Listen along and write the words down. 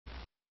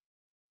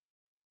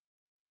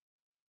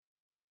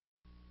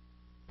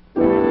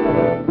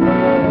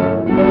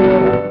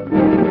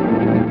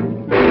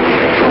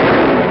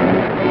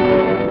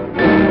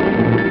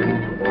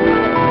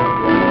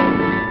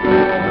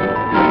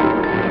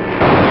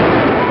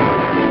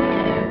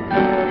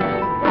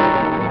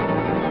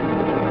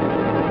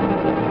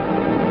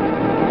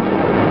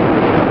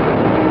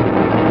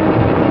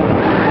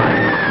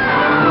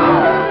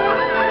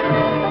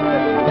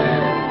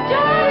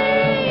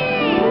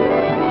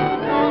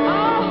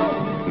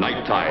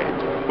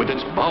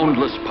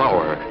boundless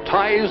power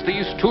ties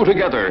these two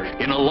together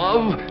in a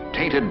love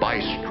tainted by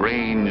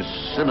strange,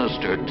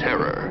 sinister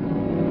terror.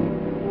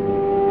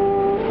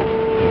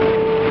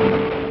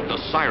 The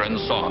siren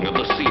song of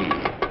the sea,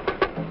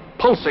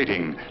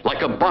 pulsating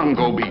like a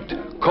bongo beat,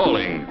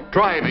 calling,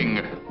 driving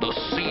the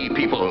sea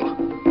people.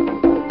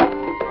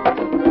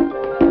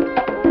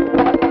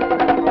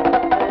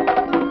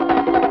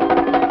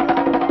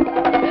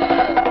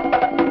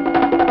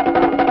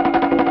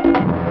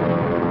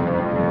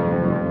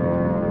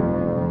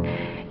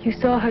 You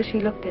saw how she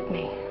looked at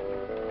me,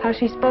 how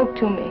she spoke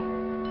to me.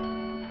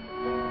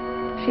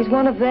 She's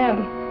one of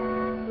them.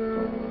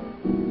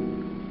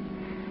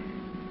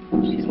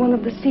 She's one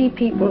of the sea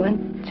people,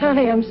 and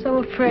Johnny, I'm so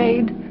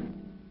afraid.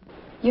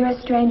 You're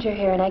a stranger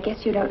here, and I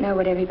guess you don't know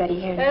what everybody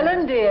here knows.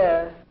 Ellen,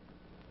 dear.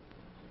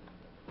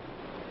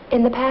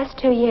 In the past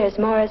 2 years,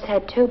 Maura's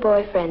had 2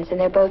 boyfriends, and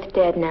they're both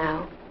dead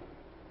now.